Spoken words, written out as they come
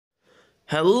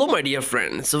Hello my dear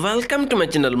friends, welcome to my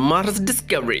channel Mars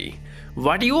Discovery.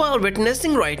 What you are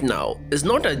witnessing right now is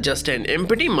not just an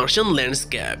empty Martian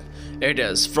landscape, it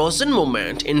is frozen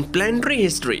moment in planetary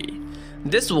history.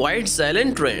 This white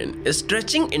silent train is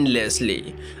stretching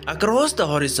endlessly across the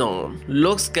horizon,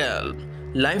 looks calm,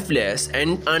 lifeless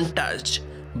and untouched.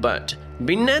 But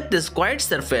beneath this quiet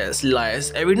surface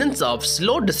lies evidence of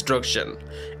slow destruction,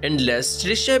 endless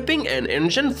reshaping and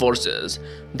ancient forces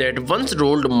that once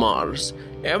ruled Mars.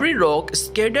 Every rock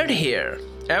scattered here,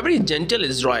 every gentle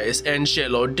rise and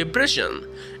shallow depression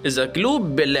is a clue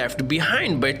left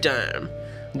behind by time.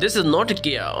 This is not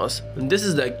chaos, this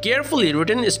is the carefully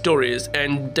written stories,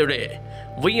 and today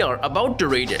we are about to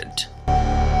read it.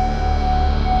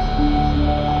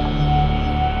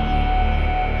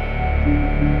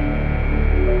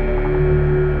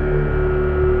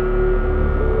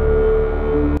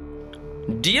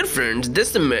 Dear friends,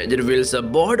 this image reveals a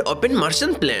broad open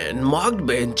Martian plain marked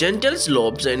by gentle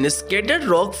slopes and scattered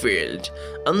rock fields.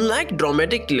 Unlike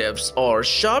dramatic cliffs or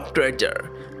sharp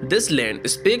crater, this land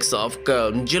speaks of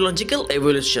calm geological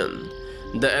evolution.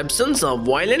 The absence of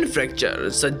violent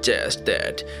fractures suggests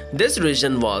that this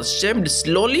region was shaped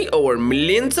slowly over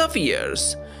millions of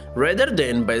years, rather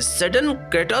than by sudden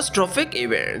catastrophic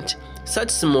events. Such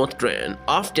smooth terrain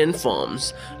often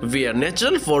forms where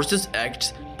natural forces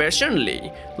act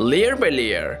patiently, layer by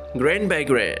layer, grain by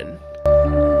grain.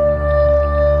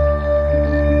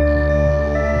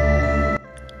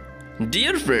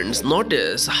 Dear friends,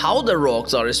 notice how the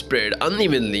rocks are spread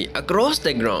unevenly across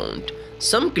the ground,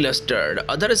 some clustered,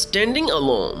 others standing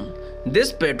alone.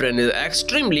 This pattern is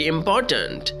extremely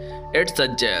important. It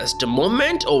suggests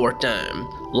movement over time,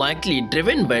 likely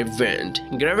driven by wind,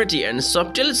 gravity and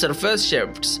subtle surface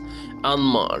shifts. On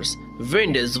Mars,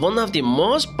 wind is one of the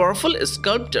most powerful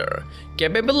sculptors,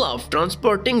 capable of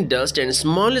transporting dust and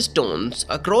small stones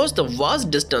across the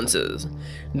vast distances.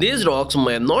 These rocks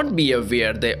may not be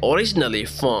where they originally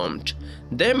formed.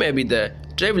 They may be the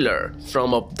traveler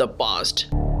from the past.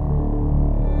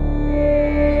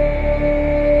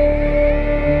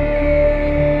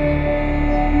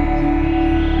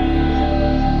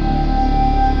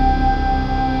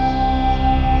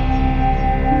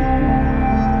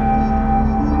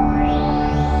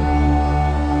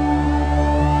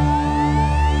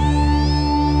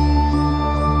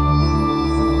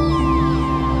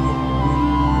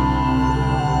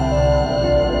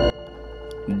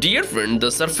 Dear friend,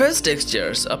 the surface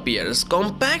textures appears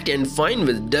compact and fine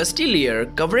with dusty layer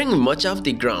covering much of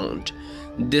the ground.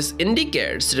 This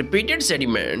indicates repeated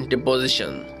sediment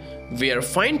deposition, where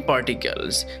fine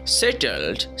particles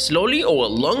settled slowly over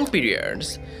long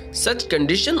periods. Such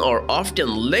conditions are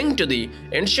often linked to the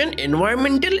ancient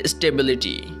environmental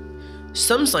stability.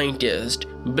 Some scientists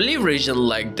believe regions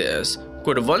like this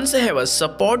could once have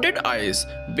supported ice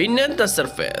beneath the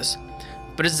surface,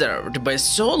 preserved by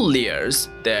soil layers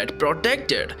that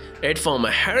protected it from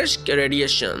harsh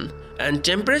radiation and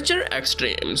temperature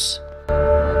extremes.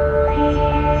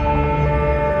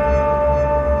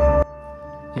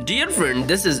 Dear friend,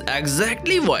 this is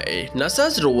exactly why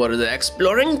NASA's rover is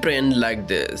exploring terrain like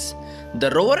this.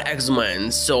 The rover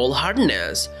examines soil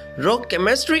hardness, rock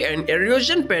chemistry and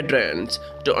erosion patterns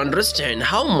to understand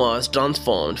how Mars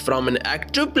transformed from an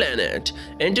active planet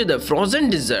into the frozen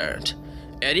desert.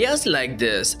 Areas like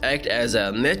this act as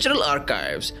natural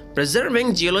archives,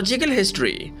 preserving geological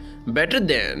history better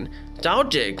than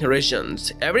chaotic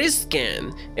regions. Every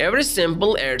scan, every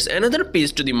sample adds another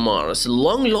piece to the Mars'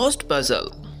 long-lost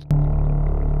puzzle.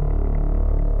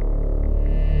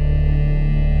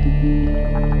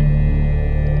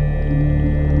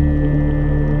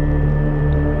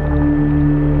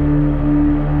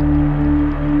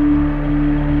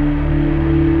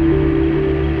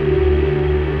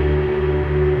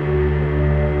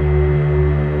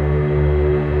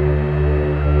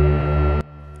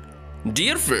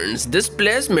 Dear friends, this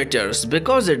place matters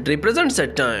because it represents a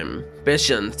time,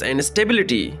 patience and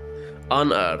stability.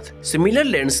 On Earth, similar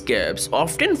landscapes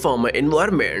often form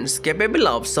environments capable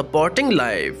of supporting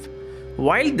life.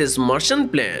 While this Martian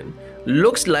plain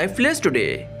looks lifeless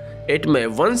today, it may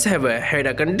once have had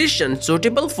a condition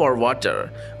suitable for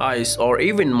water, ice or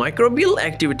even microbial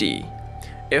activity.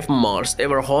 If Mars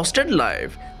ever hosted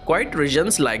life, quiet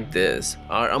regions like this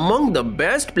are among the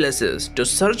best places to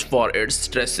search for its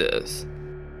traces.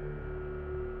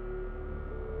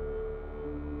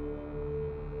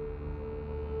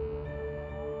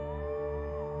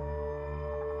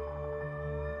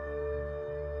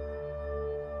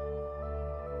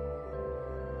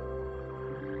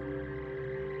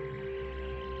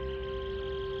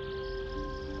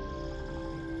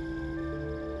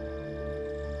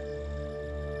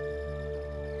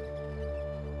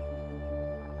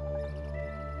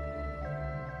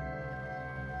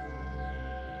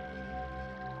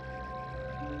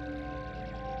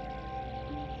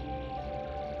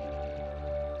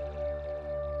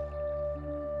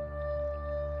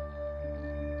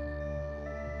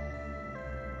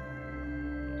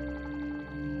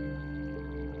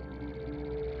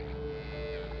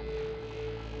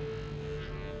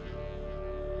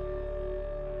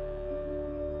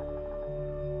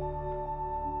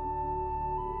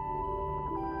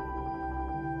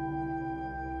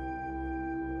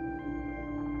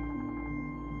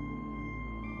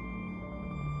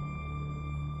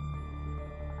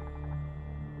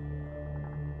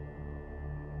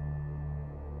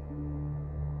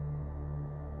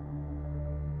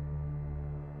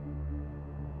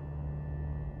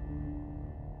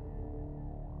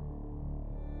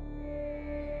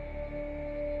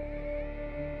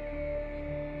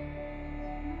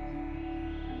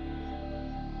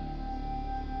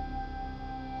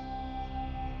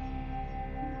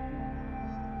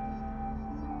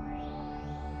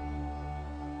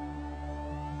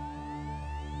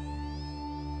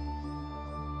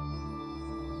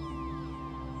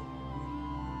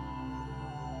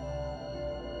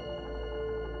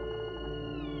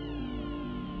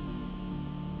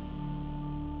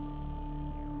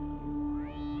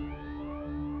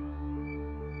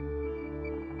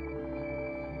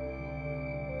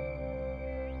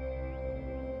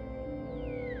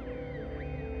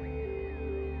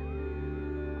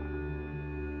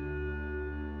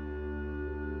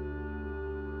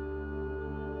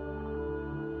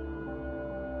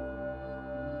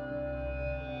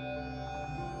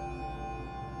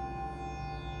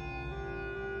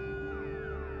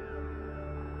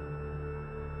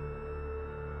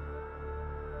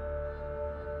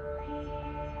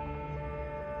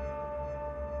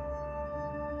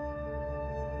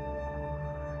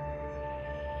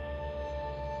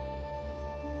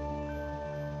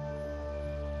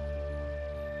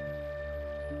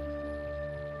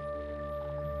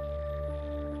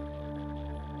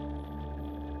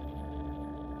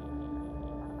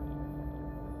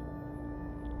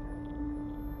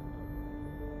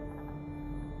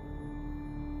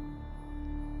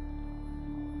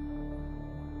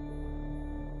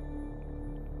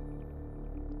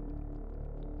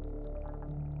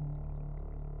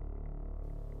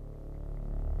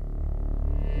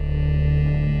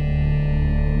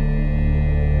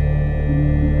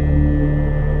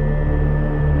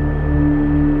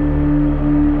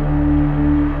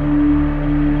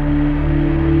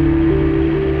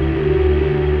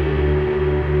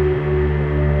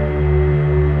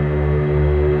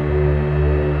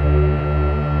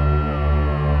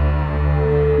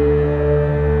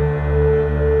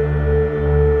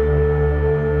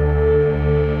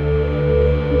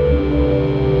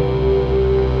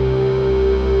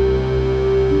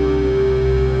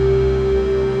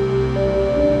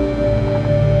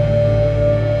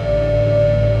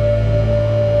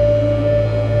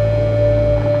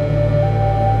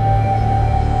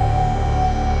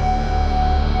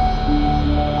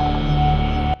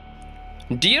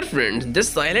 Dear friends, this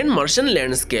silent Martian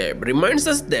landscape reminds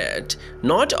us that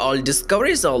not all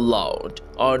discoveries are loud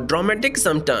or dramatic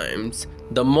sometimes.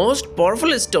 The most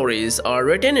powerful stories are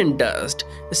written in dust,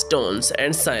 stones,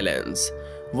 and silence.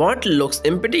 What looks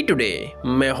empty today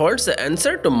may hold the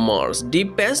answer to Mars'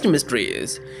 deepest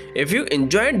mysteries. If you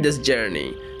enjoyed this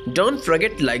journey, don't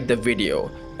forget to like the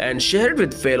video and share it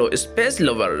with fellow space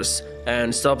lovers,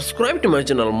 and subscribe to my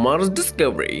channel Mars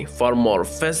Discovery for more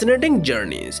fascinating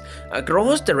journeys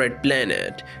across the red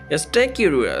planet. Stay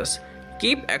curious,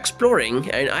 keep exploring,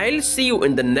 and I'll see you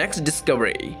in the next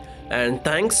discovery. And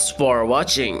thanks for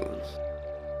watching.